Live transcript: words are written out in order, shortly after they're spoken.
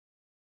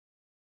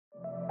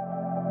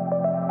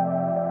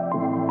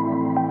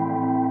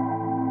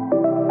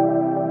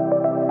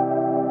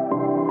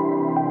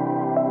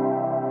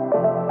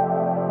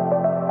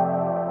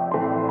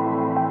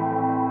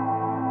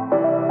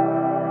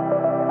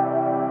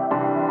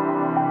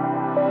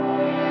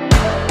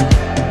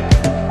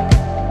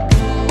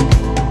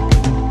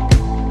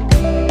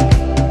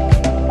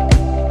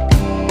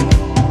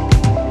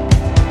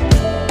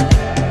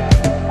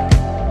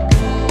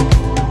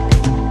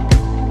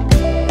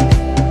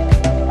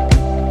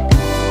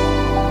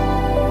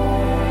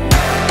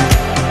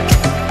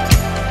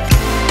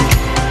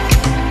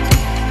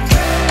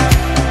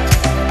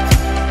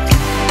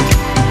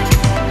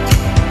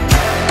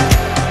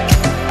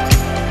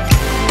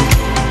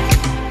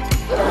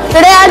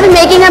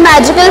making a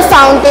magical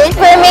fountain.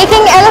 We're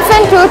making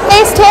elephant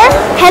toothpaste here.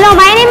 Hello,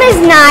 my name is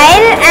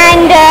Nail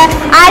and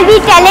I'll be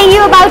telling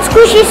you about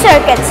squishy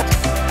circuits.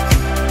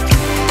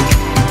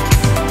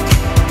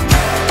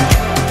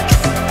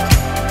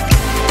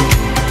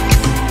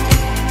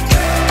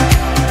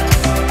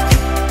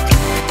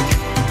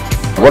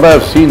 What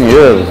I've seen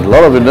here is a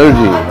lot of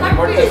energy,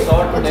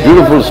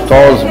 beautiful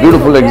stalls,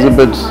 beautiful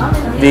exhibits.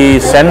 The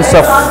sense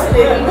of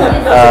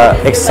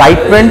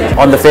excitement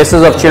on the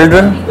faces of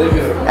children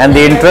and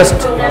the interest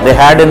they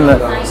had in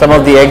some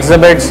of the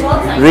exhibits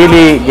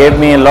really gave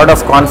me a lot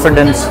of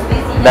confidence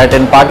that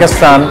in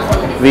Pakistan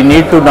we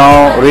need to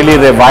now really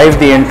revive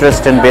the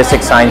interest in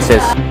basic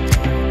sciences.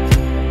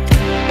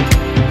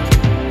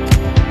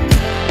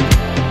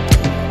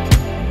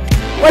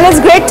 Well,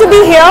 it's great to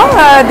be here.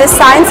 This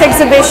science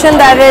exhibition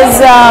that is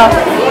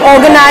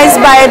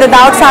organized by the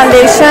Dawood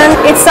Foundation.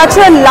 It's such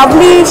a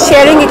lovely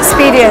sharing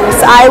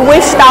experience. I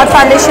wish Dawood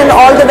Foundation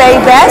all the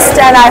very best,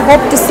 and I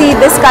hope to see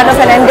this kind of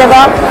an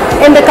endeavor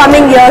in the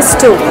coming years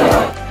too.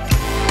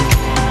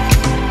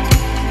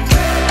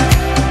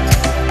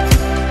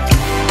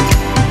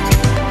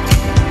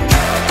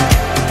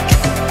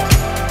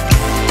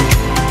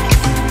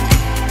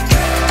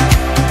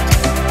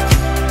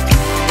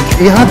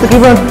 यहाँ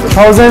तकरीबन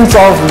thousands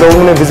of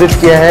लोगों ने visit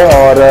किया है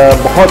और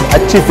बहुत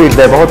अच्छी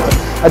feedback,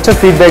 बहुत अच्छा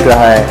फीडबैक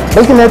रहा है।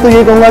 बल्कि मैं तो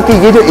ये कहूँगा कि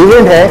ये जो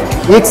इवेंट है,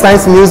 एक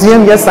साइंस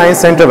म्यूजियम या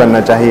साइंस सेंटर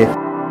बनना चाहिए।